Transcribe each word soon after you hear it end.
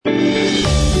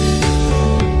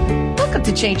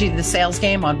to Changing the Sales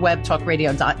Game on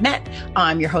webtalkradio.net.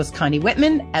 I'm your host, Connie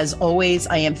Whitman. As always,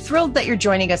 I am thrilled that you're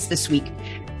joining us this week.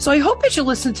 So I hope as you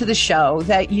listen to the show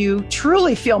that you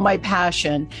truly feel my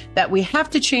passion that we have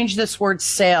to change this word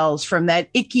sales from that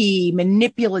icky,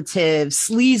 manipulative,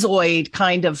 sleazoid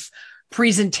kind of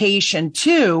presentation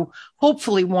to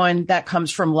hopefully one that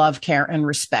comes from love, care, and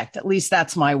respect. At least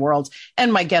that's my world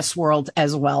and my guest world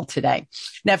as well today.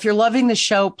 Now, if you're loving the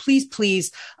show,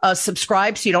 please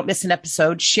subscribe so you don't miss an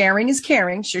episode. Sharing is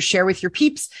caring, so share with your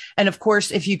peeps. And of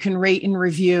course, if you can rate and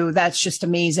review, that's just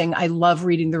amazing. I love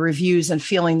reading the reviews and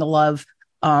feeling the love,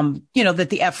 that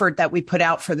the effort that we put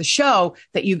out for the show,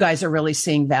 that you guys are really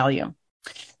seeing value.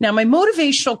 Now, my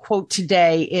motivational quote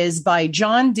today is by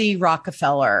John D.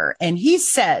 Rockefeller, and he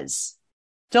says,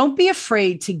 "Don't be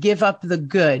afraid to give up the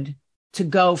good to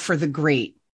go for the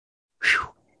great." Whew.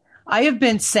 I have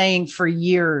been saying for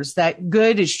years that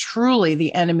good is truly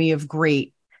the enemy of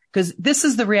great, because this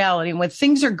is the reality. When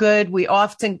things are good, we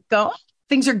often go,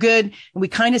 things are good, and we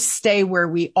kind of stay where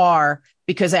we are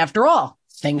because after all,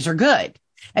 things are good.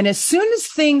 And as soon as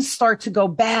things start to go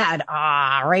bad,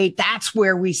 right, that's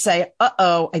where we say,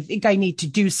 I think I need to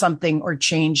do something or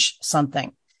change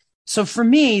something. So for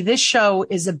me, this show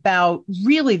is about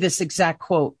really this exact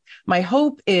quote. My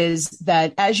hope is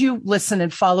that as you listen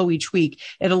and follow each week,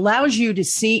 it allows you to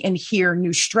see and hear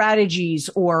new strategies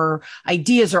or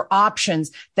ideas or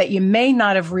options that you may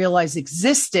not have realized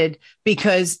existed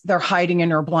because they're hiding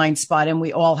in our blind spot. And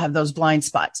we all have those blind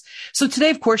spots. So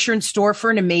today, of course, you're in store for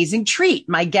an amazing treat.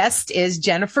 My guest is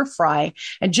Jennifer Frye,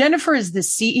 and Jennifer is the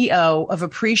CEO of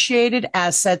Appreciated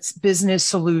Assets Business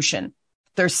Solution.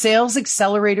 Their sales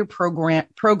accelerator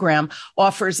program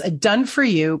offers a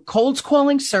done-for-you cold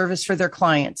calling service for their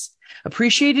clients.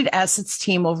 Appreciated Assets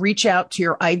team will reach out to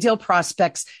your ideal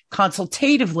prospects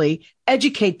consultatively,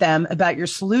 educate them about your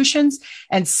solutions,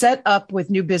 and set up with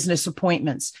new business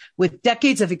appointments. With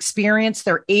decades of experience,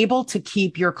 they're able to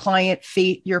keep your client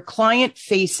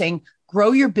facing,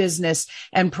 grow your business,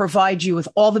 and provide you with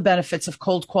all the benefits of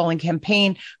cold calling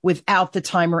campaign without the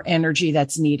time or energy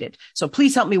that's needed. So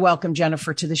please help me welcome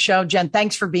Jennifer to the show. Jen,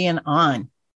 thanks for being on.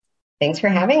 Thanks for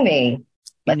having me.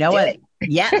 You know what?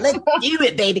 Yeah, let's do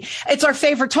it, baby. It's our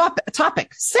favorite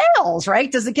topic, sales,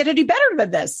 right? Does it get any better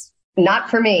than this? Not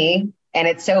for me. And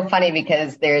it's so funny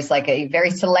because there's like a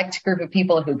very select group of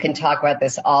people who can talk about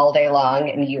this all day long,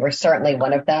 and you are certainly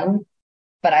one of them.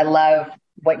 But I love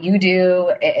what you do,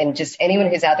 and just anyone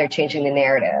who's out there changing the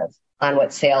narrative on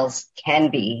what sales can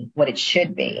be, what it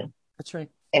should be. That's right.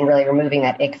 And really removing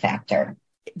that ick factor.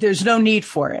 There's no need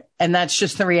for it. And that's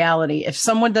just the reality. If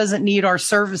someone doesn't need our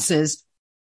services,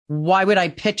 why would I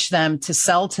pitch them to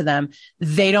sell to them?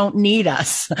 They don't need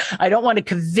us. I don't want to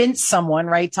convince someone,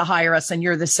 right, to hire us. And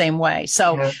you're the same way.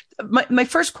 So my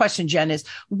first question, Jen, is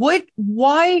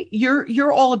why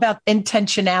you're all about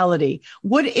intentionality.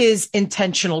 What is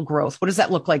intentional growth? What does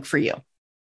that look like for you?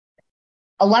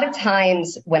 A lot of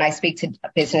times when I speak to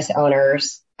business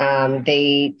owners,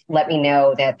 they let me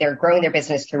know that they're growing their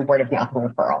business through word of mouth and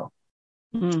referral.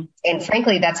 Mm-hmm. And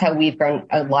frankly, that's how we've grown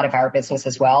a lot of our business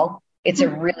as well. It's a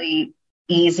really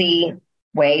easy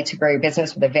way to grow your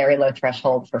business with a very low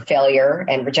threshold for failure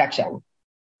and rejection.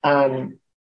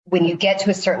 When you get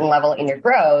to a certain level in your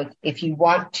growth, if you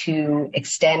want to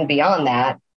extend beyond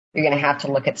that, you're going to have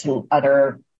to look at some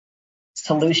other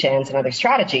solutions and other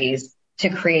strategies to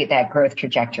create that growth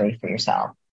trajectory for yourself.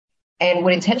 And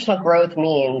what intentional growth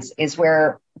means is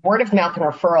where word of mouth and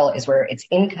referral is where it's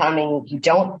incoming. You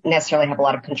don't necessarily have a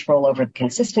lot of control over the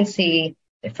consistency,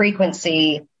 the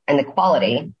frequency, and the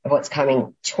quality of what's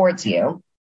coming towards you.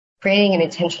 Creating an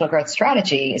intentional growth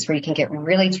strategy is where you can get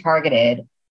really targeted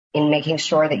in making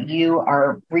sure that you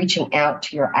are reaching out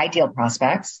to your ideal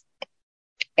prospects,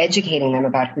 educating them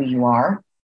about who you are,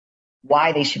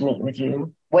 why they should meet with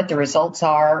you, what the results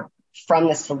are from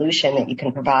the solution that you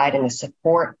can provide and the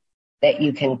support that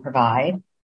you can provide,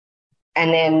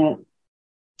 and then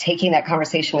taking that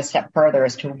conversation a step further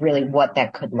as to really what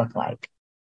that could look like.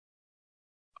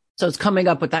 So it's coming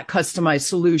up with that customized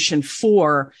solution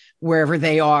for wherever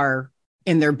they are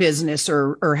in their business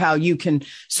or how you can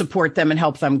support them and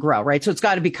help them grow, right? So it's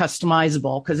got to be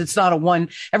customizable because it's not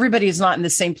everybody is not in the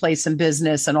same place in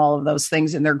business and all of those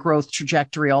things in their growth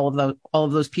trajectory, all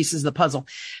of those pieces of the puzzle.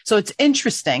 So it's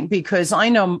interesting because I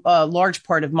know a large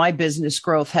part of my business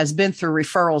growth has been through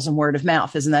referrals and word of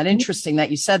mouth. Isn't that interesting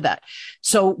that you said that?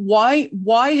 So why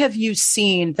have you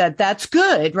seen that that's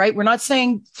good, right? We're not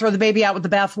saying throw the baby out with the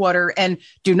bathwater and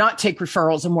do not take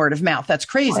referrals and word of mouth. That's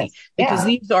crazy because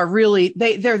these are really,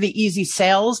 they're the easy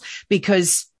sales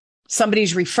because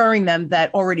somebody's referring them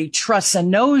that already trusts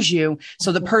and knows you.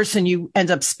 So the person you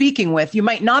end up speaking with, you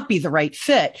might not be the right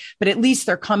fit, but at least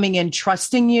they're coming in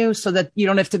trusting you so that you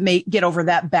don't have to get over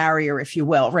that barrier, if you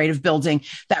will, right, of building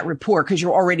that rapport because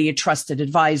you're already a trusted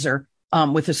advisor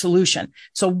with a solution.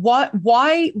 So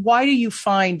why do you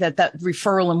find that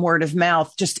referral and word of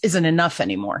mouth just isn't enough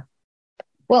anymore?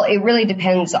 Well, it really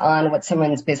depends on what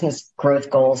someone's business growth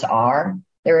goals are.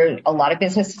 There are a lot of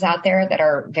businesses out there that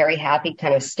are very happy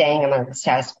kind of staying on the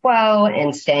status quo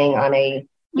and staying on a,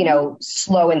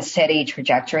 slow and steady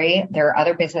trajectory. There are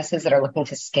other businesses that are looking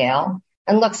to scale.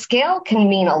 And look, scale can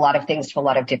mean a lot of things to a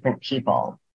lot of different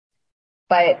people.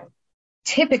 But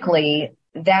typically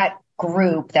that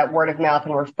group, that word of mouth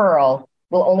and referral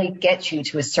will only get you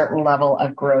to a certain level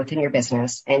of growth in your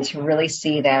business. And to really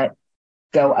see that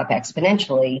go up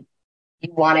exponentially,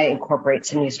 you want to incorporate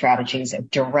some new strategies of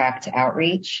direct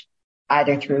outreach,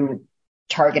 either through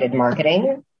targeted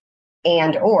marketing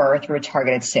and or through a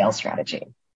targeted sales strategy.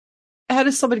 How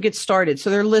does somebody get started?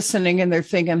 So they're listening and they're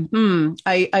thinking,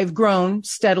 I've grown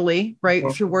steadily, right,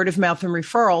 through word of mouth and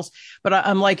referrals, but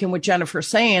I'm liking what Jennifer's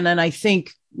saying, and I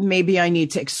think maybe I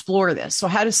need to explore this. So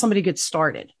how does somebody get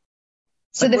started?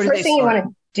 So the first thing you want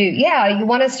to do, you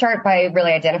want to start by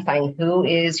really identifying who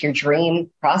is your dream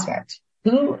prospect.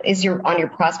 Who is on your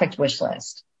prospect wish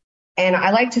list? And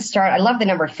I like to start, I love the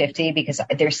number 50 because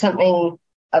there's something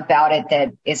about it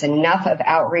that is enough of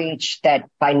outreach that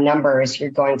by numbers, you're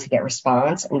going to get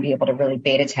response and be able to really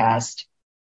beta test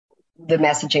the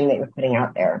messaging that you're putting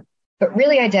out there. But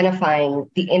really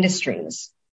identifying the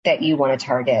industries that you want to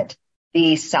target,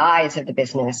 the size of the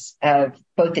business of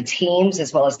both the teams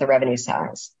as well as the revenue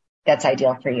size. That's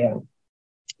ideal for you.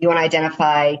 You want to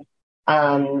identify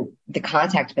the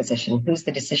contact position. Who's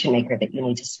the decision maker that you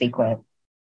need to speak with?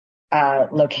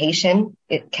 Location,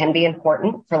 it can be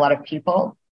important for a lot of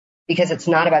people because it's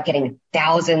not about getting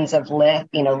thousands of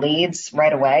leads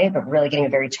right away, but really getting a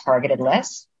very targeted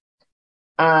list.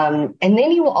 And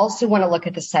then you will also want to look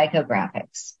at the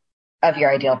psychographics of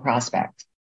your ideal prospect.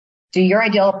 Do your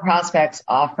ideal prospects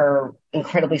offer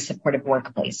incredibly supportive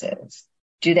workplaces?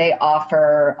 Do they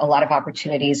offer a lot of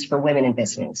opportunities for women in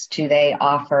business? Do they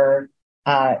offer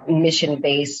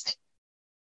mission-based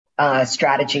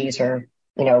strategies or,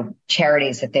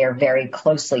 charities that they are very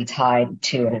closely tied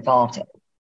to and involved in?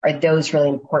 Are those really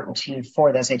important to you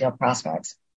for those ideal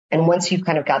prospects? And once you've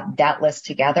kind of got that list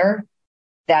together,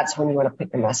 that's when you want to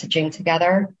put your messaging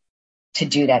together to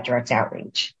do that direct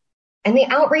outreach. And the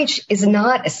outreach is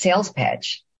not a sales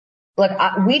pitch. Look,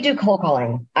 we do cold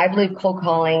calling. I believe cold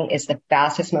calling is the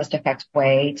fastest, most effective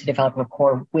way to develop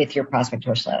rapport with your prospect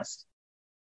wish list.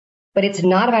 But it's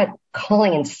not about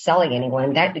calling and selling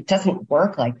anyone. It doesn't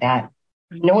work like that.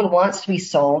 No one wants to be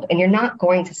sold, and you're not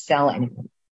going to sell anyone.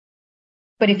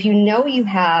 But if you know you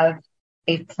have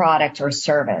a product or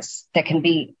service that can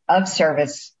be of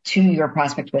service to your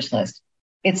prospect wish list,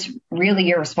 it's really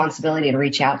your responsibility to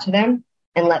reach out to them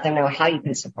and let them know how you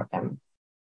can support them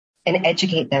and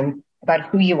educate them about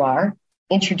who you are,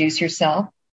 introduce yourself,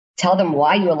 tell them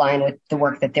why you align with the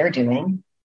work that they're doing,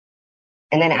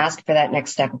 and then ask for that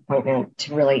next step appointment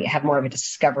to really have more of a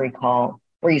discovery call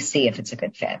where you see if it's a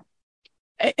good fit.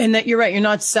 And that you're right. You're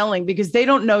not selling because they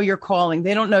don't know you're calling.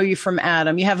 They don't know you from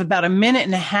Adam. You have about a minute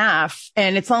and a half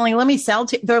and it's only, let me sell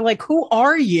to you. They're like, who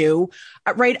are you?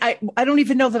 Right. I don't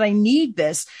even know that I need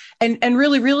this. And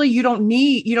really, you don't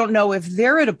know if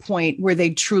they're at a point where they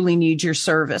truly need your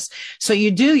service. So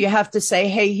you have to say,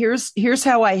 hey, here's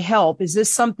how I help. Is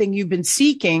this something you've been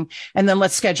seeking? And then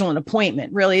let's schedule an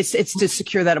appointment. Really, it's to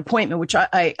secure that appointment, which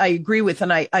I agree with.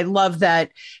 And I love that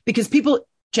because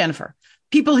Jennifer,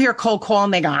 people hear cold call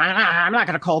and they go, I'm not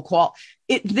going to cold call.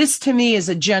 This to me is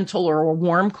a gentle or a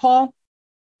warm call.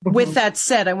 Mm-hmm. With that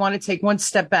said, I want to take one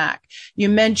step back. You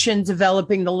mentioned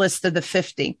developing the list of the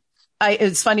 50.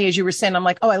 It's funny, as you were saying, I'm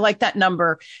like, oh, I like that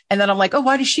number. And then I'm like, oh,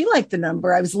 why does she like the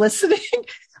number? I was listening.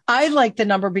 I like the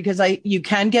number because you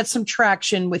can get some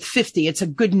traction with 50. It's a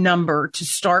good number to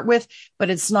start with, but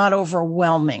it's not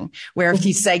overwhelming. Where if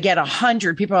you say get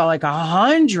 100, people are like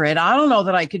 100. I don't know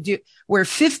that I could do. Where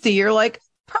 50, you're like,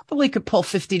 probably could pull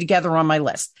 50 together on my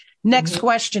list. Next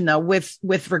question though, with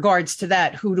regards to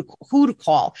that, who to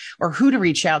call or who to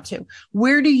reach out to.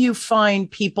 Where do you find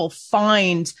people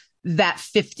find that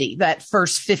 50, that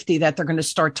first 50 that they're going to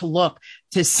start to look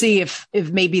to see if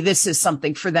maybe this is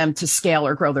something for them to scale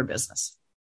or grow their business?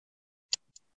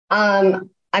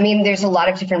 There's a lot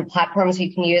of different platforms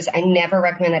you can use. I never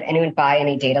recommend that anyone buy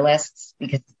any data lists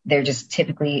because they're just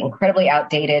typically incredibly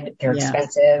outdated. They're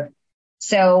expensive.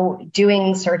 So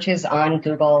doing searches on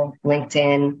Google,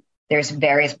 LinkedIn, there's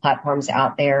various platforms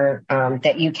out there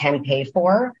that you can pay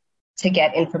for. to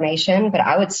get information, but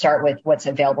I would start with what's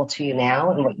available to you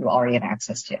now and what you already have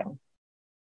access to.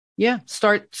 Yeah.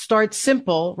 Start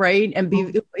simple, right?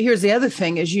 And here's the other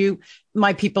thing is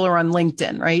my people are on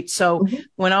LinkedIn, right? So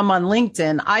when I'm on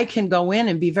LinkedIn, I can go in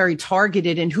and be very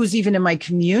targeted in who's even in my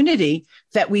community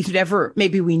that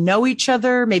maybe we know each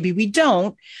other, maybe we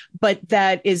don't, but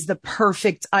that is the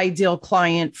perfect ideal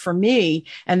client for me.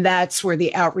 And that's where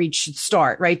the outreach should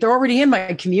start, right? They're already in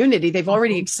my community. They've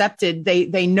already accepted.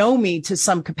 They know me to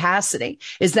some capacity.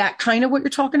 Is that kind of what you're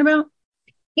talking about?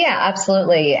 Yeah,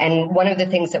 absolutely. And one of the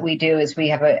things that we do is we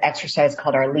have an exercise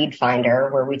called our lead finder,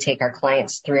 where we take our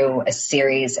clients through a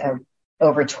series of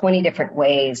over 20 different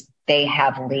ways they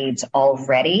have leads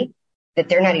already that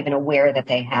they're not even aware that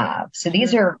they have. So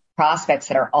these are prospects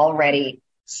that are already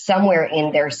somewhere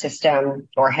in their system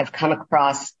or have come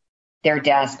across their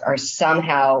desk or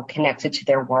somehow connected to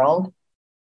their world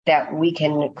that we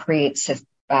can create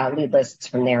lead lists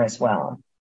from there as well.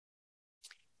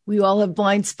 We all have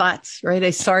blind spots, right? I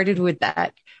started with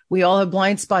that. We all have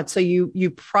blind spots. So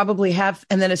you probably have.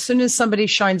 And then as soon as somebody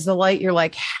shines the light, you're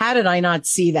like, how did I not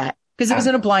see that? Because it was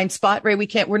in a blind spot,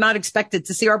 right? We're not expected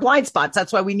to see our blind spots.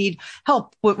 That's why we need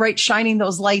help with, right, shining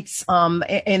those lights,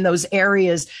 in those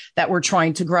areas that we're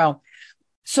trying to grow.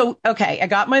 So, okay, I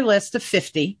got my list of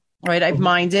 50, right? I've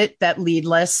mined it, that lead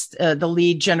list, the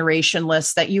lead generation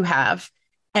list that you have.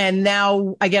 And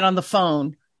now I get on the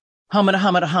phone.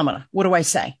 Humana. What do I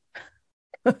say?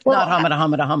 Well, not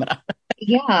humana.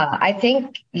 Yeah, I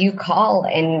think you call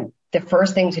and the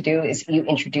first thing to do is you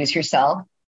introduce yourself.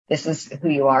 This is who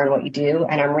you are and what you do.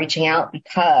 And I'm reaching out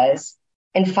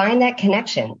and find that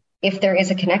connection. If there is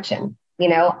a connection,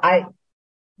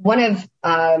 one of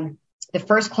the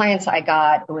first clients I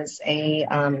got was a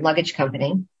luggage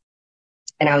company,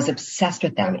 and I was obsessed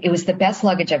with them. It was the best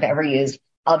luggage I've ever used.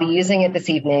 I'll be using it this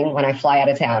evening when I fly out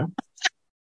of town.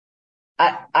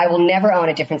 I will never own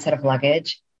a different set of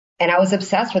luggage. And I was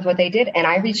obsessed with what they did. And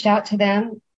I reached out to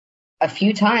them a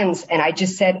few times and I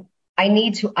just said, I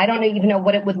don't even know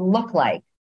what it would look like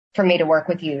for me to work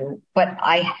with you, but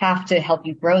I have to help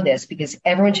you grow this because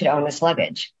everyone should own this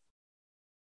luggage.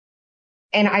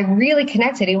 And I really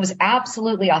connected. It was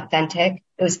absolutely authentic.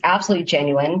 It was absolutely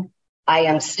genuine. I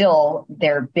am still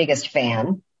their biggest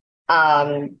fan.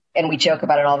 And we joke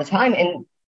about it all the time. And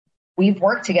we've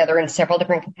worked together in several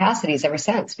different capacities ever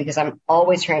since because I'm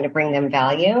always trying to bring them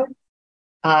value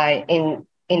in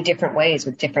different ways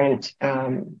with different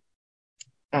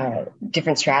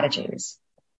strategies.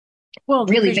 Well,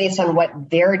 really based on what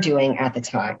they're doing at the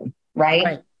time,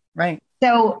 right? Right.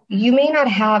 So you may not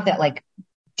have that like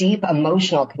deep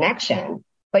emotional connection,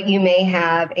 but you may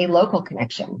have a local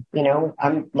connection.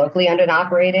 I'm locally owned and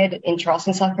operated in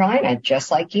Charleston, South Carolina,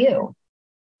 just like you.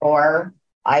 Or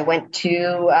I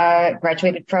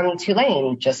graduated from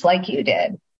Tulane, just like you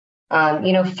did.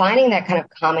 Finding that kind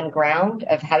of common ground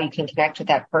of how you can connect with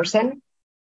that person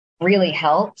really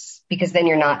helps because then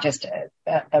you're not just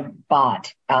a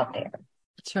bot out there.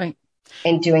 That's right.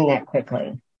 And doing that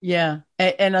quickly. Yeah.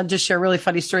 And I'll just share a really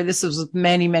funny story. This was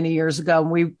many, many years ago.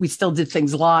 We still did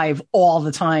things live all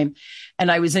the time.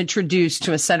 And I was introduced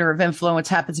to a center of influence,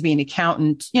 happened to be an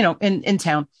accountant, in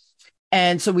town.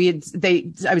 And so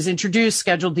I was introduced,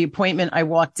 scheduled the appointment. I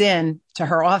walked in to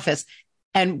her office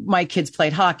and my kids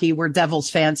played hockey. We're Devils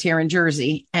fans here in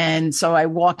Jersey. And so I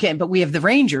walk in, but we have the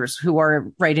Rangers who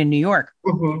are right in New York.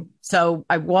 Mm-hmm. So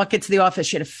I walk into the office.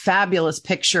 She had a fabulous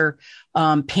picture,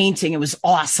 painting. It was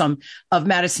awesome of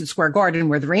Madison Square Garden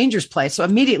where the Rangers play. So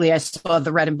immediately I saw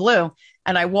the red and blue.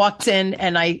 And I walked in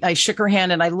and I shook her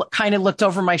hand and I kind of looked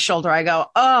over my shoulder. I go,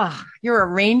 oh, you're a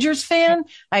Rangers fan?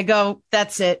 I go,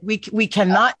 that's it. We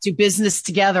cannot do business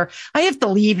together. I have to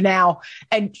leave now.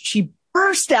 And she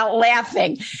burst out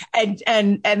laughing.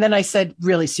 And then I said,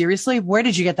 really, seriously, where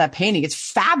did you get that painting? It's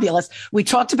fabulous. We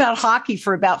talked about hockey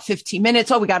for about 15 minutes.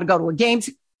 Oh, we got to go to a game.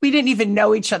 We didn't even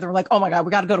know each other. We're like, oh my God,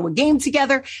 we got to go to a game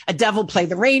together. A Devil play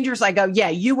the Rangers. I go, yeah,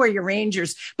 you wear your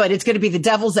Rangers, but it's going to be the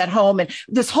Devils at home. And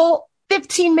this whole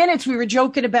 15 minutes, we were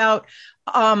joking about,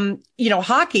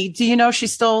 hockey. Do you know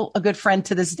she's still a good friend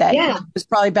to this day? Yeah. It was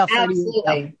probably about 30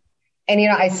 Absolutely. years ago. And,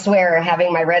 I swear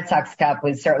having my Red Sox cup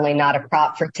was certainly not a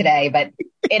prop for today, but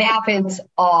it happens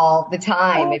all the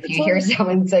time. If I hear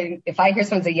someone's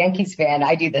a Yankees fan,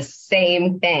 I do the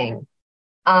same thing.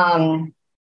 I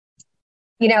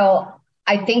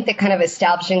think that kind of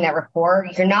establishing that rapport,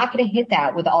 you're not going to hit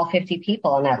that with all 50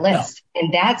 people on that list. No.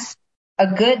 And that's a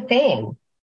good thing.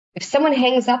 If someone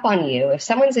hangs up on you, if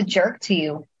someone's a jerk to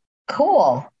you,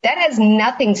 cool. That has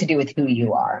nothing to do with who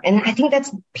you are. And I think that's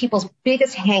people's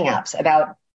biggest hangups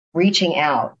about reaching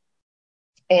out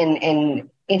and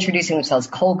introducing themselves,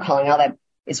 cold calling, all that.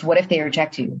 is what if they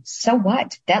reject you? So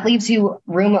what? That leaves you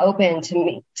room open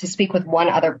to speak with one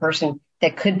other person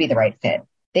that could be the right fit.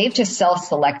 They've just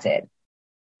self-selected.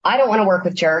 I don't want to work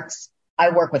with jerks. I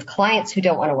work with clients who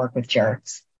don't want to work with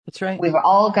jerks. That's right. We've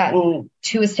all gotten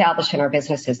too established in our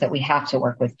businesses that we have to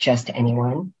work with just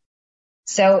anyone.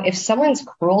 So if someone's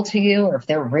cruel to you or if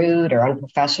they're rude or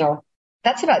unprofessional,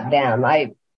 that's about them.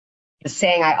 The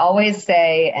saying I always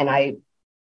say, and I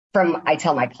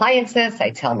tell my clients this, I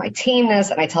tell my team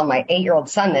this, and I tell my 8-year-old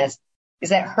son this, is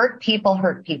that hurt people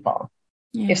hurt people.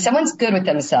 Yeah. If someone's good with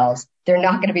themselves, they're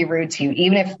not going to be rude to you,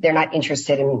 even if they're not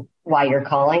interested in why you're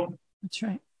calling. That's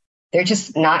right. They're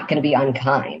just not going to be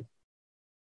unkind.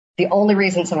 The only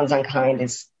reason someone's unkind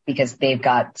is because they've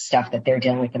got stuff that they're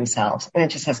dealing with themselves, and it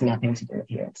just has nothing to do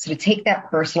with you. So to take that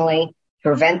personally, to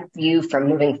prevent you from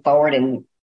moving forward and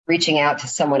reaching out to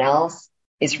someone else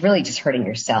is really just hurting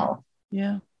yourself.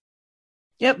 Yeah.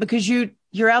 Yeah, because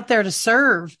you're out there to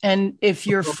serve. And if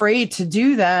you're afraid to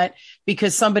do that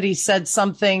because somebody said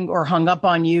something or hung up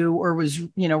on you or was,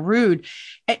 rude.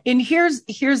 And here's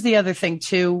the other thing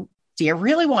too. Do you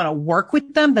really want to work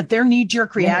with them that their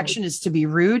knee-jerk reaction is to be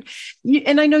rude?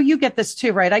 And I know you get this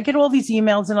too, right? I get all these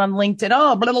emails and on LinkedIn,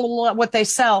 blah, blah, blah, what they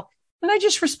sell. And I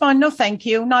just respond, no, thank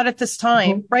you. Not at this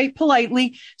time, right?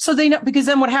 Politely. So they know, because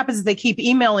then what happens is they keep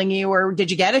emailing you or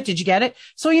did you get it? Did you get it?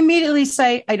 So you immediately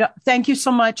say, thank you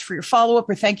so much for your follow-up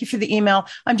or thank you for the email.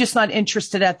 I'm just not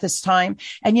interested at this time.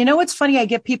 And what's funny? I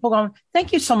get people going,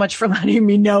 thank you so much for letting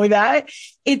me know that.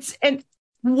 And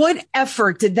what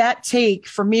effort did that take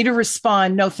for me to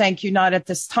respond? No, thank you. Not at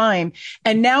this time.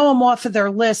 And now I'm off of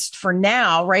their list for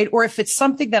now, right? Or if it's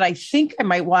something that I think I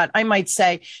might want, I might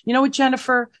say, you know what,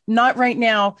 Jennifer, not right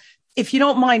now. If you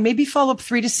don't mind, maybe follow up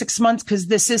 3 to 6 months because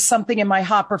this is something in my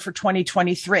hopper for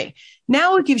 2023.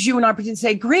 Now it gives you an opportunity to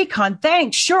say, great, Con,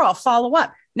 thanks. Sure, I'll follow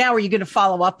up. Now, are you going to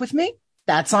follow up with me?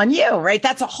 That's on you, right?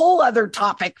 That's a whole other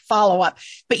topic, follow up.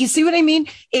 But you see what I mean?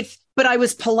 But I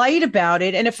was polite about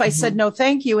it. And if I said, no,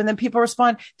 thank you. And then people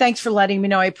respond, thanks for letting me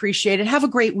know. I appreciate it. Have a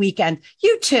great weekend.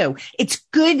 You too. It's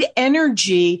good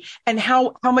energy. And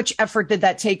how much effort did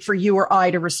that take for you or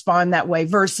I to respond that way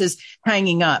versus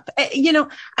hanging up?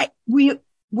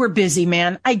 We're busy,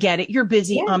 man. I get it. You're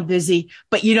busy. Yeah. I'm busy,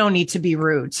 but you don't need to be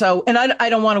rude. So, and I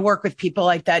don't want to work with people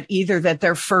like that either, that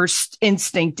their first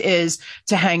instinct is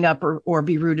to hang up or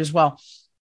be rude as well.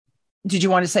 Did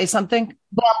you want to say something?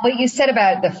 Well, what you said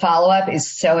about the follow-up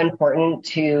is so important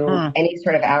to any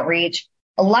sort of outreach.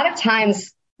 A lot of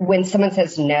times when someone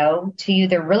says no to you,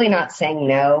 they're really not saying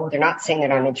no. They're not saying they're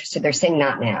not interested. They're saying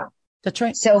not now. That's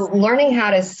right. So learning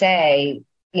how to say,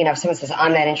 if someone says,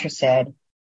 I'm not interested,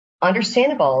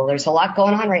 understandable. There's a lot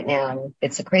going on right now.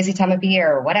 It's a crazy time of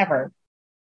year or whatever.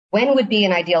 When would be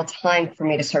an ideal time for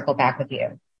me to circle back with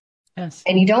you? Yes.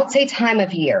 And you don't say time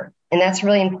of year. And that's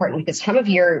really important because time of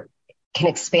year can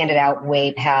expand it out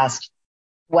way past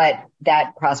what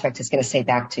that prospect is going to say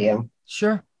back to you.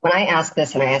 Sure. When I ask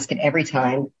this, and I ask it every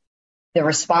time, the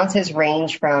responses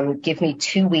range from give me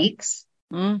 2 weeks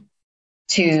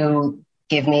to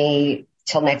give me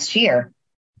till next year.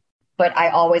 But I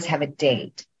always have a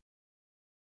date.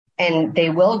 And they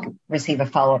will receive a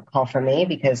follow-up call from me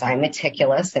because I'm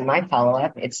meticulous in my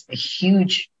follow-up. It's a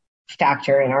huge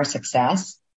factor in our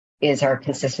success is our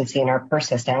consistency and our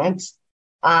persistence.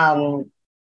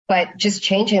 But just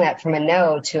changing that from a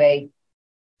no to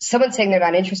someone saying they're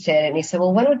not interested. And you say,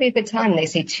 well, when would be a good time? And they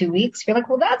say 2 weeks. You're like,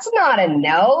 well, that's not a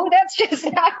no. That's just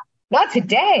not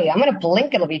today. I'm going to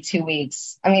blink. It'll be 2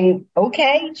 weeks. I mean,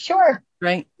 okay, sure.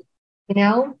 Right.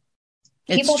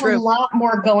 People have a lot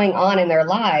more going on in their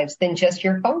lives than just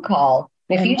your phone call.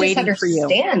 And if you just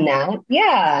understand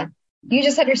that, you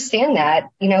just understand that,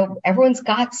 everyone's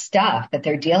got stuff that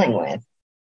they're dealing with.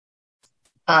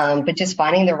 But just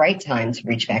finding the right time to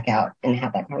reach back out and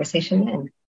have that conversation then.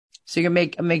 So you're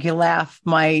going to make you laugh.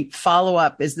 My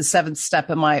follow-up is the 7th step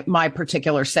in my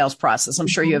particular sales process. I'm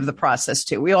sure you have the process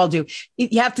too. We all do.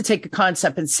 You have to take a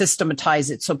concept and systematize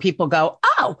it so people go,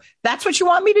 oh, that's what you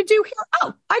want me to do here?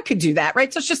 Oh, I could do that,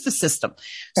 right? So it's just a system.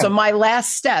 Right. So my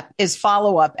last step is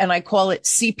follow-up, and I call it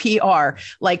CPR,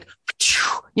 like,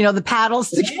 the paddles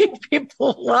to keep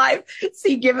people alive. So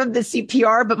you give them the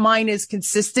CPR, but mine is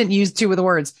consistent. Use 2 of the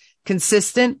words,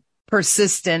 consistent,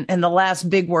 persistent, and the last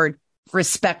big word,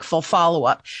 respectful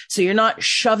follow-up. So you're not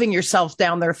shoving yourself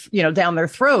down their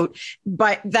throat.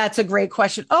 But that's a great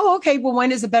question. Oh, okay. Well,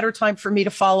 when is a better time for me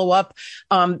to follow up?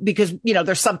 Because,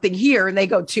 there's something here and they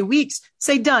go 2 weeks,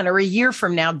 say done, or a year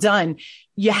from now, done.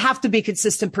 You have to be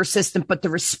consistent, persistent, but the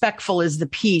respectful is the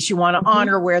piece. You want to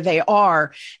honor where they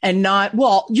are and not,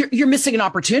 you're missing an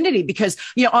opportunity because,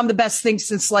 I'm the best thing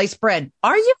since sliced bread.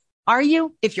 Are you? Are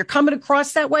you? If you're coming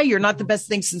across that way, you're not the best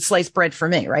thing since sliced bread for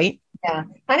me, right? Yeah.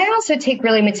 And I also take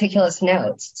really meticulous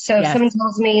notes. So if someone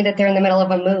tells me that they're in the middle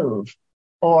of a move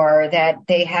or that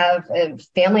they have a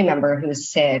family member who's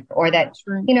sick or that,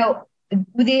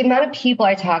 with the amount of people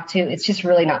I talk to, it's just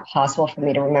really not possible for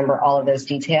me to remember all of those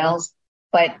details.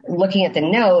 But looking at the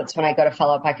notes, when I go to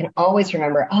follow up, I can always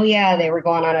remember, oh yeah, they were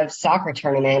going on a soccer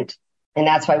tournament and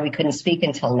that's why we couldn't speak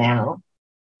until now.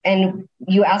 And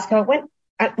you ask how it went.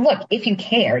 Look, if you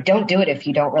care, don't do it if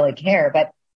you don't really care.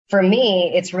 But for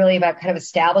me, it's really about kind of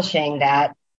establishing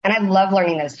that. And I love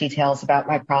learning those details about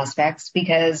my prospects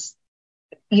because,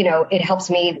 it helps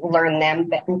me learn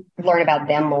about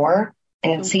them more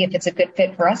and see if it's a good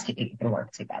fit for us to even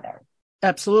work together.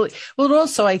 Absolutely. Well,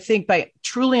 also, I think by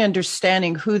truly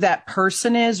understanding who that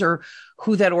person is or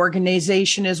who that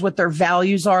organization is, what their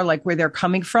values are, like where they're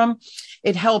coming from,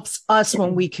 it helps us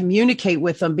when we communicate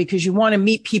with them because you want to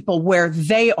meet people where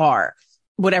they are,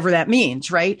 whatever that means,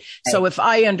 right? So if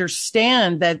I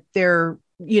understand that they're,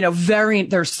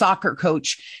 they're soccer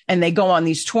coach and they go on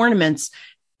these tournaments,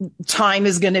 time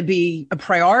is going to be a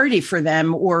priority for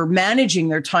them or managing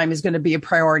their time is going to be a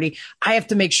priority. I have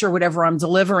to make sure whatever I'm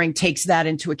delivering takes that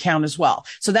into account as well.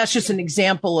 So that's just an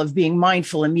example of being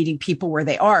mindful and meeting people where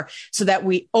they are so that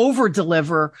we over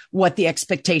deliver what the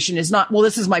expectation is not. Well,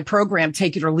 this is my program,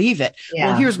 take it or leave it. Yeah.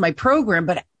 Well, here's my program,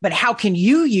 but how can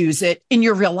you use it in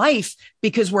your real life?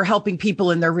 Because we're helping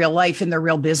people in their real life, in their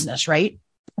real business, right?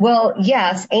 Well,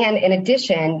 yes. And in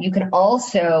addition, you can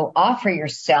also offer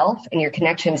yourself and your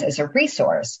connections as a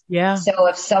resource. Yeah. So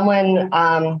if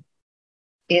someone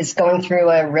is going through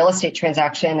a real estate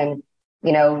transaction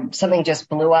and, something just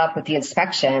blew up with the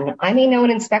inspection, I may know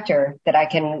an inspector that I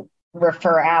can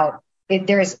refer out.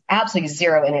 There is absolutely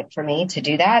zero in it for me to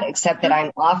do that, except that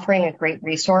I'm offering a great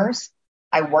resource.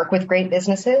 I work with great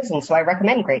businesses, and so I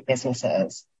recommend great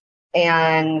businesses.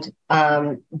 And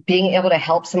being able to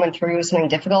help someone through something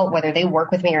difficult, whether they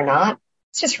work with me or not,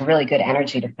 it's just really good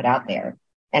energy to put out there.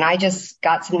 And I just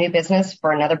got some new business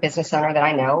for another business owner that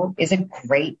I know is a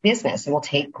great business and will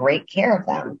take great care of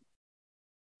them.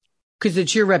 Because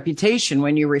it's your reputation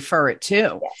when you refer it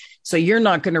to. Yeah. So you're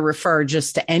not going to refer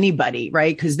just to anybody,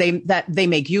 right? Because they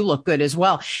make you look good as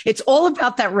well. It's all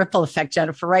about that ripple effect,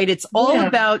 Jennifer, right? It's all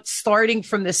about starting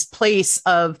from this place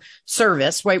of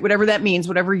service, right? Whatever that means,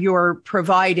 whatever you're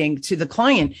providing to the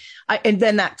client. And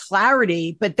then that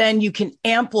clarity, but then you can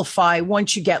amplify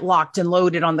once you get locked and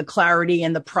loaded on the clarity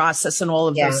and the process and all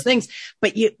of those things.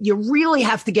 But you really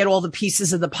have to get all the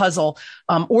pieces of the puzzle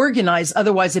organized.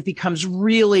 Otherwise, it becomes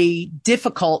really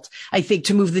difficult, I think,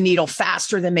 to move the needle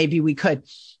faster than maybe we could.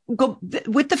 Go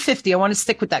with the 50. I want to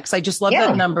stick with that because I just love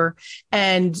that number.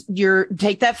 And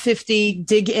take that 50,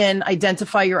 dig in,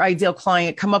 identify your ideal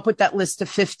client, come up with that list of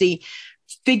 50.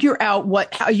 Figure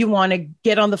out how you want to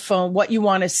get on the phone, what you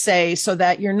want to say so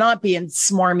that you're not being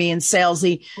smarmy and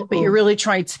salesy, but you're really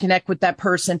trying to connect with that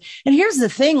person. And here's the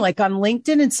thing, like on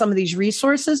LinkedIn and some of these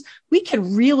resources, we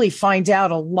can really find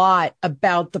out a lot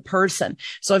about the person.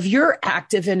 So if you're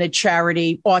active in a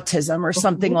charity, autism or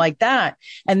something like that,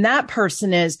 and that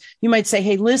person you might say,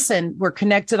 hey, listen, we're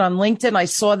connected on LinkedIn. I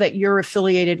saw that you're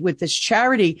affiliated with this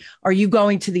charity. Are you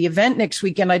going to the event next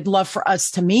weekend? I'd love for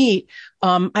us to meet.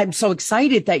 I'm so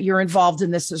excited that you're involved in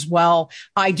this as well.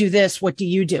 I do this. What do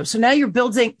you do? So now you're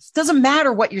building. It doesn't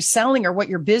matter what you're selling or what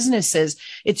your business is.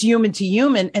 It's human to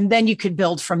human. And then you could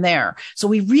build from there. So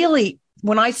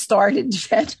when I started,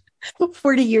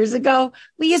 40 years ago,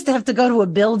 we used to have to go to a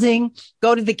building,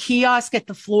 go to the kiosk at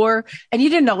the floor. And you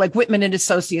didn't know, like Whitman and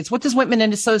Associates. What does Whitman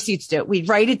and Associates do? We'd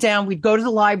write it down. We'd go to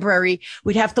the library.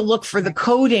 We'd have to look for the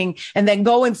coding and then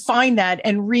go and find that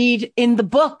and read in the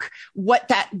book what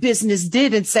that business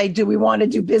did and say, do we want to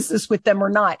do business with them or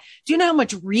not? Do you know how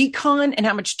much recon and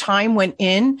how much time went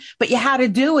in? But you had to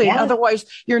do it. Yeah. Otherwise,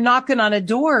 you're knocking on a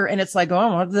door and it's like,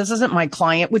 oh, well, this isn't my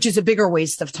client, which is a bigger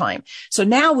waste of time. So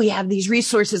now we have these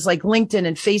resources like LinkedIn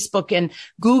and Facebook and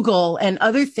Google and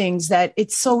other things that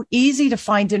it's so easy to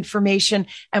find information.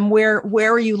 And where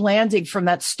are you landing from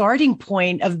that starting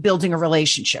point of building a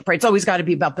relationship, right? It's always got to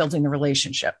be about building the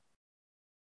relationship.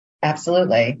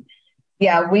 Absolutely.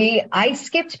 Yeah, I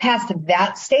skipped past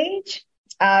that stage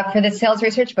for the sales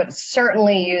research, but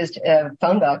certainly used a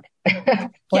phone book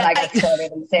when I got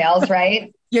started in sales,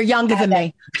 right? You're younger than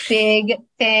me. Big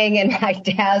thing in my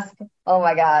desk. Oh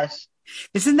my gosh.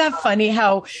 Isn't that funny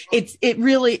how it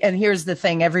really, and here's the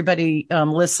thing, everybody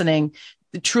listening,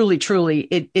 truly,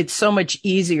 it's so much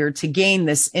easier to gain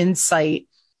this insight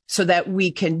so that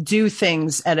we can do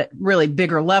things at a really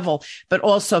bigger level, but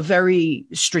also very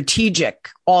strategic.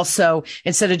 Also,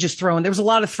 instead of just there was a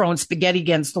lot of throwing spaghetti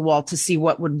against the wall to see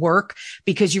what would work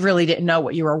because you really didn't know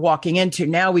what you were walking into.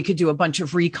 Now we could do a bunch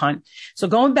of recon. So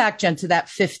going back, Jen, to that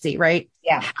 50, right?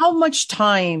 Yeah. How much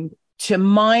time to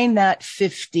mine that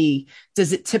 50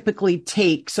 does it typically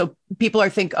take? So people are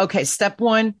thinking, okay, step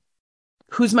one,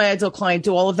 who's my ideal client?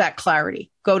 Do all of that clarity.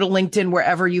 Go to LinkedIn,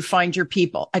 wherever you find your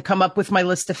people. I come up with my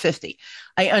list of 50.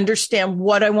 I understand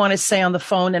what I want to say on the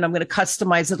phone, and I'm going to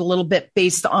customize it a little bit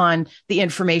based on the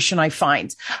information I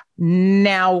find.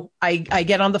 Now I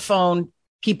get on the phone.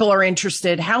 People are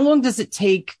interested. How long does it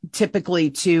take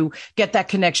typically to get that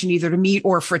connection, either to meet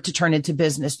or for it to turn into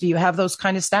business? Do you have those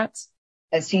kind of stats?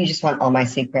 So you just want all my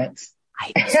secrets?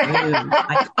 I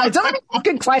do. I don't.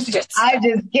 Good questions. I'm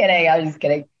just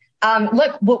kidding.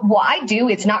 Look, what I do,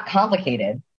 it's not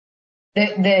complicated.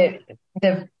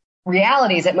 The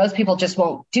reality is that most people just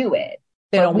won't do it.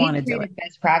 They don't want to do it.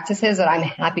 Best practices that I'm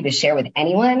happy to share with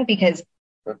anyone because,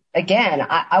 again,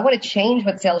 I want to change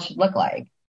what sales should look like.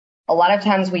 A lot of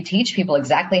times we teach people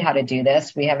exactly how to do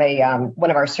this. We have one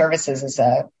of our services is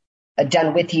a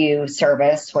done with you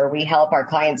service where we help our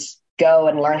clients go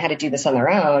and learn how to do this on their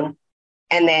own.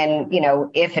 And then,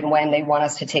 if and when they want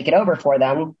us to take it over for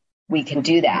them, we can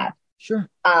do that. Sure.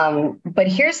 But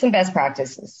here's some best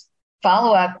practices.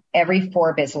 Follow up every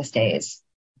 4 business days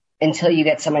until you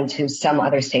get someone to some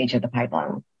other stage of the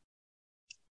pipeline.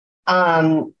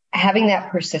 Having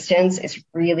that persistence is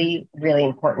really, really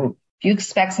important. If you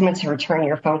expect someone to return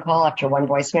your phone call after one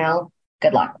voicemail,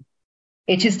 good luck.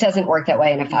 It just doesn't work that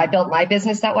way. And if I built my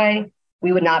business that way,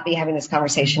 we would not be having this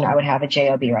conversation. I would have a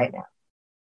job right now.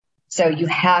 So you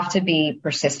have to be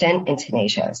persistent and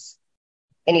tenacious.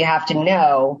 And you have to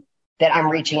know that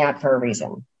I'm reaching out for a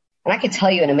reason. And I could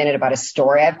tell you in a minute about a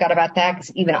story I've got about that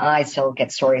because even I still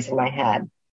get stories in my head.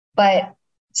 But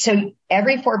so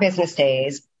every 4 business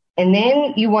days, and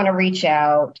then you want to reach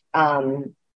out,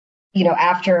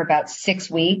 after about 6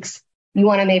 weeks, you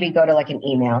want to maybe go to like an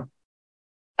email.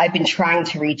 I've been trying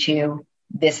to reach you.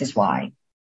 This is why.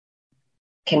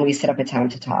 Can we set up a time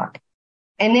to talk?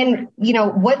 And then,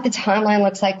 what the timeline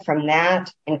looks like from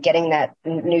that and getting that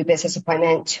new business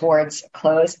appointment towards a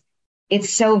close, it's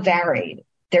so varied.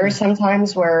 There are some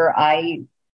times where I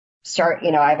start,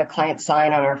 I have a client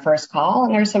sign on our first call,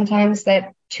 and there's sometimes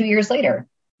that 2 years later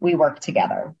we work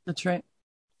together. That's right.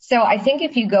 So I think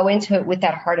if you go into it with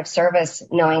that heart of service,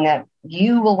 knowing that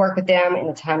you will work with them in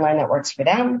the timeline that works for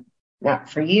them, not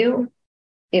for you,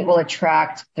 it will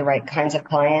attract the right kinds of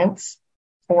clients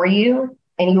for you.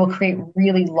 And you will create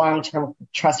really long-term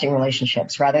trusting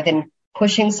relationships rather than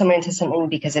pushing someone into something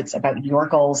because it's about your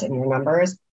goals and your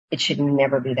numbers. It should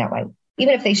never be that way.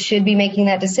 Even if they should be making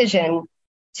that decision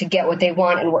to get what they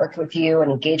want and work with you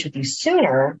and engage with you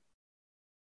sooner.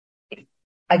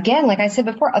 Again, like I said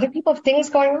before, other people have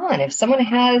things going on. If someone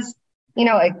has,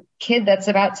 a kid that's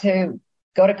about to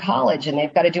go to college and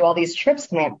they've got to do all these trips,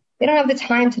 they don't have the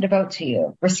time to devote to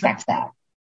you. Respect that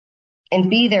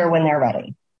and be there when they're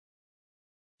ready.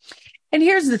 And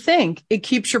here's the thing. It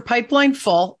keeps your pipeline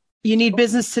full. You need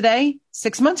business today,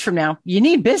 6 months from now, you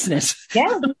need business.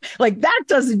 Yeah. Like that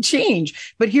doesn't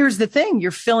change. But here's the thing.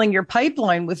 You're filling your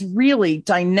pipeline with really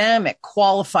dynamic,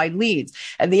 qualified leads.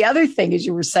 And the other thing is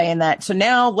you were saying that. So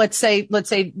now let's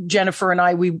say Jennifer and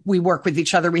I, we work with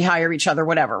each other, we hire each other,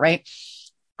 whatever, right?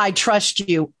 I trust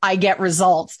you. I get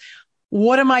results.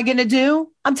 What am I going to do?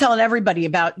 I'm telling everybody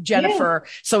about Jennifer.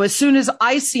 Yeah. So as soon as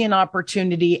I see an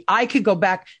opportunity, I could go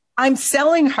back. I'm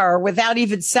selling her without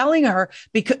even selling her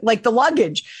because like the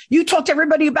luggage, you talked to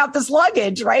everybody about this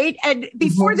luggage, right? And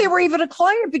before they were even a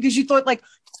client because you thought like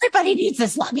everybody needs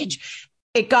this luggage.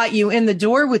 It got you in the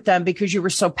door with them because you were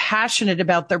so passionate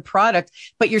about their product,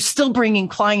 but you're still bringing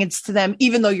clients to them,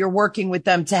 even though you're working with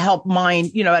them to help mine,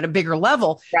 at a bigger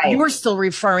level. Right. You are still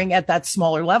referring at that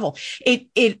smaller level.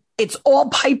 It's all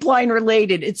pipeline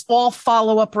related. It's all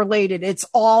follow up related. It's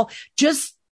all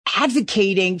just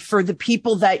advocating for the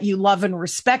people that you love and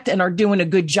respect and are doing a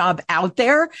good job out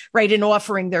there, right? In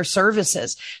offering their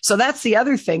services. So that's the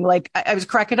other thing. Like I was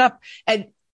cracking up and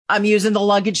I'm using the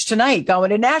luggage tonight going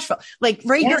to Nashville. Like,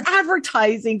 right. Yeah. You're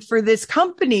advertising for this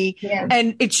company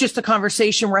and it's just a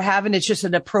conversation we're having. It's just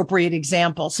an appropriate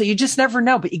example. So you just never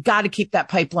know, but you got to keep that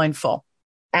pipeline full.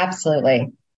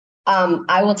 Absolutely.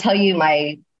 I will tell you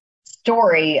my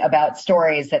story about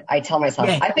stories that I tell myself.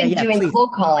 I've been doing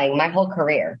cold calling my whole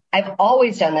career. I've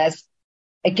always done this.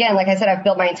 Again, like I said, I've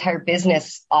built my entire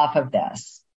business off of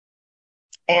this.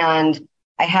 And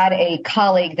I had a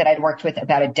colleague that I'd worked with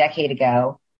about a decade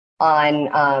ago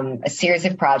on a series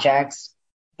of projects.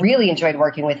 Really enjoyed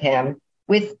working with him.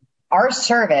 with our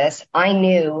service, I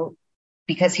knew,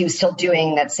 because he was still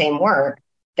doing that same work,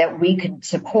 that we could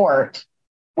support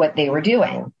what they were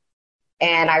doing.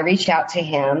 And I reached out to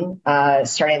him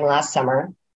starting last summer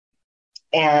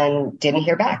and didn't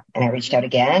hear back. And I reached out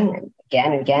again and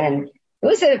again and again. And it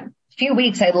was a few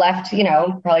weeks. I left,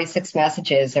 probably 6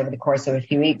 messages over the course of a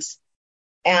few weeks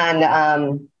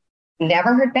and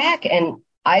never heard back. And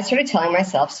I started telling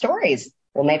myself stories.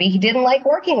 Well, maybe he didn't like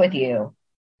working with you.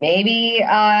 Maybe,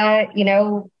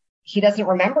 he doesn't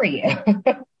remember you,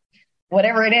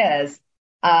 whatever it is.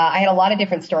 I had a lot of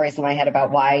different stories in my head about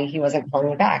why he wasn't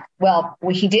calling me back. Well,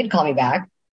 he did call me back,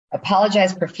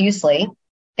 apologized profusely,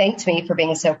 thanked me for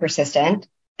being so persistent.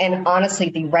 And honestly,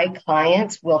 the right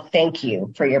clients will thank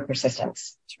you for your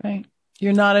persistence. That's right.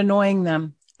 You're not annoying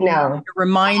them. No. You're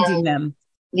reminding them.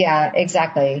 Yeah,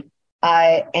 exactly.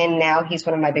 And now he's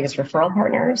one of my biggest referral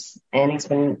partners, and he's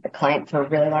been a client for a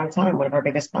really long time, one of our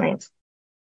biggest clients,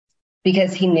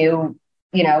 because he knew,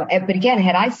 but again,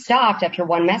 had I stopped after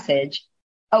one message,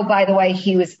 oh, by the way,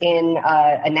 he was in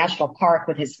a national park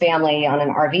with his family on an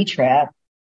RV trip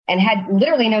and had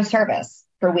literally no service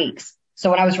for weeks. So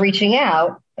when I was reaching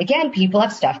out, again, people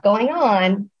have stuff going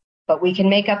on, but we can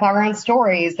make up our own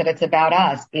stories that it's about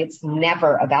us. It's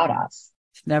never about us.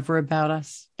 It's never about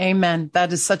us. Amen.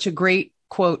 That is such a great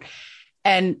quote.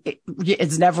 And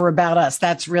it's never about us.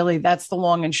 That's the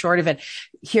long and short of it.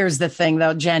 Here's the thing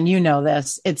though, Jen, you know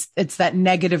this. It's that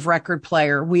negative record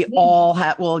player. We all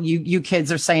have, well, you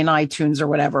kids are saying iTunes or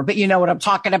whatever, but you know what I'm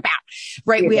talking about,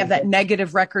 right? We have that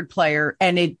negative record player,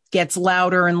 and it gets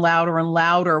louder and louder and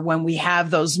louder when we have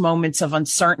those moments of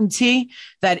uncertainty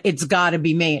that it's got to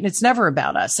be me. And it's never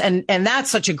about us. And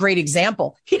that's such a great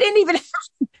example. He didn't even have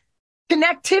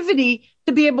connectivity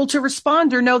to be able to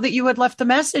respond or know that you had left a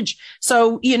message.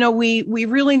 So, we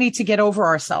really need to get over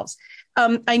ourselves.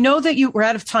 I know that we're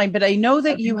out of time, but I know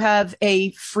that you have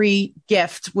a free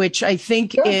gift, which I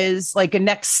think is like a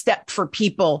next step for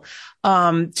people,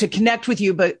 to connect with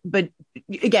you. But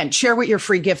again, share what your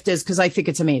free gift is, because I think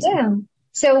it's amazing. Yeah.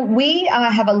 So we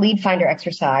have a lead finder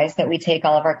exercise that we take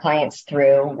all of our clients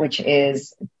through, which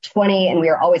is 20, and we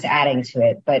are always adding to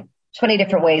it, but 20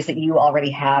 different ways that you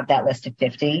already have that list of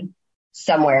 50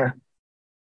 somewhere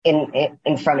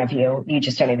in front of you. You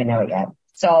just don't even know it yet.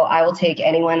 So I will take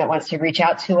anyone that wants to reach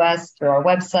out to us through our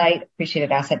website,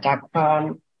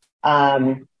 appreciatedasset.com.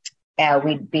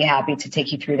 We'd be happy to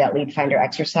take you through that lead finder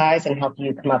exercise and help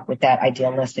you come up with that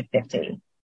ideal list of 50.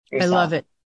 Yourself.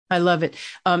 I love it.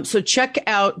 So check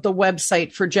out the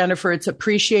website for Jennifer. It's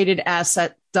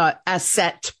appreciatedasset,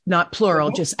 not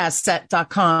plural, just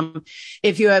asset.com.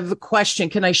 If you have a question,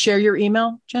 can I share your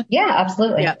email, Jen? Yeah,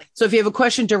 absolutely. Yeah. So if you have a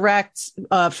question direct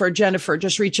for Jennifer,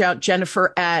 just reach out,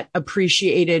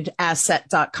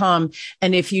 Jennifer@appreciatedasset.com.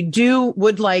 And if you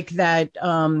would like that,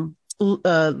 I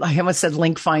almost said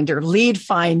lead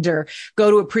finder,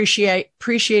 go to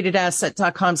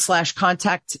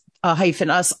appreciatedasset.com/contact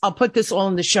 -us. I'll put this all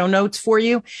in the show notes for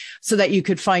you so that you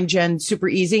could find Jen super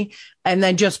easy. And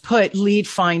then just put lead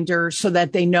finder so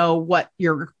that they know what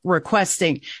you're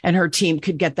requesting, and her team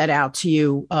could get that out to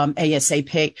you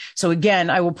ASAP. So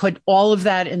again, I will put all of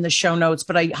that in the show notes,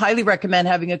 but I highly recommend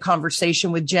having a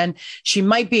conversation with Jen. She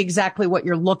might be exactly what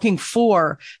you're looking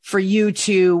for you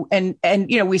to, and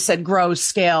we said grow,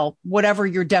 scale, whatever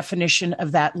your definition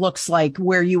of that looks like,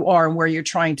 where you are and where you're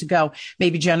trying to go.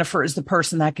 Maybe Jennifer is the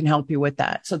person that can help you with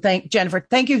that. So Jennifer,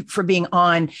 thank you for being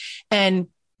on. And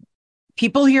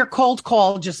people hear cold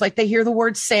call just like they hear the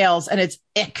word sales, and it's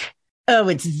ick. Oh,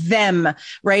 it's them,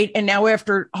 right? And now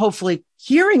after hopefully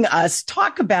hearing us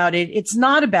talk about it, it's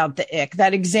not about the ick.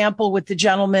 That example with the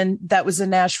gentleman that was in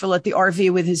Nashville at the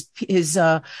RV with his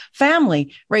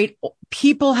family, right?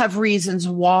 People have reasons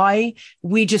why.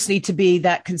 We just need to be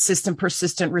that consistent,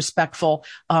 persistent, respectful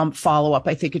follow-up.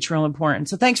 I think it's real important.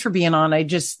 So thanks for being on.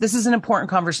 This is an important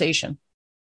conversation.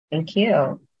 Thank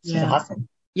you. This is awesome.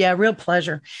 Yeah, real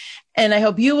pleasure. And I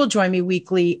hope you will join me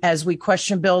weekly as we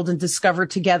question, build, and discover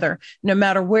together, no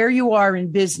matter where you are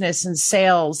in business and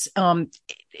sales,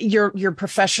 your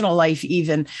professional life,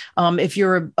 even if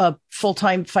you're a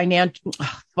full-time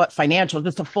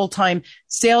just a full-time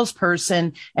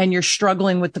salesperson and you're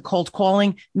struggling with the cold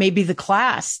calling, maybe the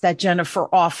class that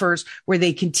Jennifer offers where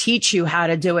they can teach you how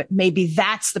to do it. Maybe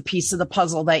that's the piece of the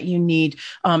puzzle that you need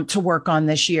to work on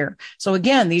this year. So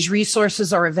again, these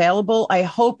resources are available. I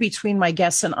hope between my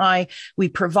guests and we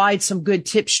provide some good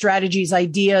tips, strategies,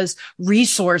 ideas,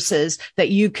 resources that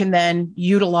you can then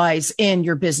utilize in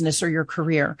your business or your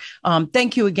career.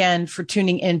 Thank you again for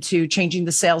tuning into Changing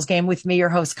the Sales Game am with me, your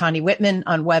host, Connie Whitman,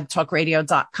 on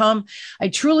webtalkradio.com. I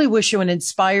truly wish you an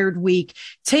inspired week.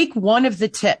 Take one of the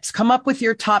tips, come up with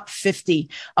your top 50,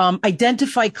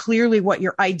 identify clearly what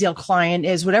your ideal client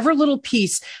is, whatever little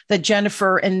piece that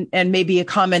Jennifer and maybe a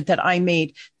comment that I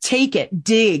made, take it,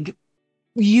 dig,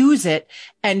 use it,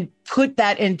 and put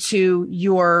that into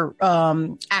your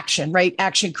action, right?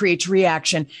 Action creates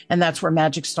reaction, and that's where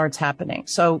magic starts happening.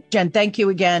 So, Jen, thank you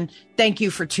again. Thank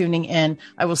you for tuning in.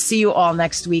 I will see you all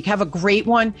next week. Have a great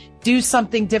one. Do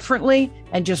something differently,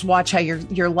 and just watch how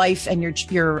your life and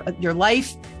your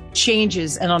life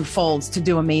changes and unfolds to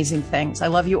do amazing things. I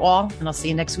love you all, and I'll see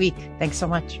you next week. Thanks so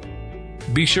much.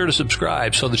 Be sure to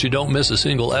subscribe so that you don't miss a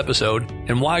single episode.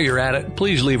 And while you're at it,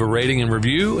 please leave a rating and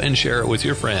review and share it with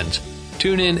your friends.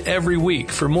 Tune in every week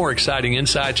for more exciting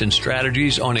insights and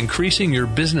strategies on increasing your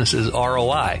business's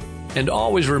ROI. And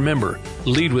always remember,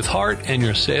 lead with heart and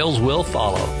your sales will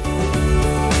follow.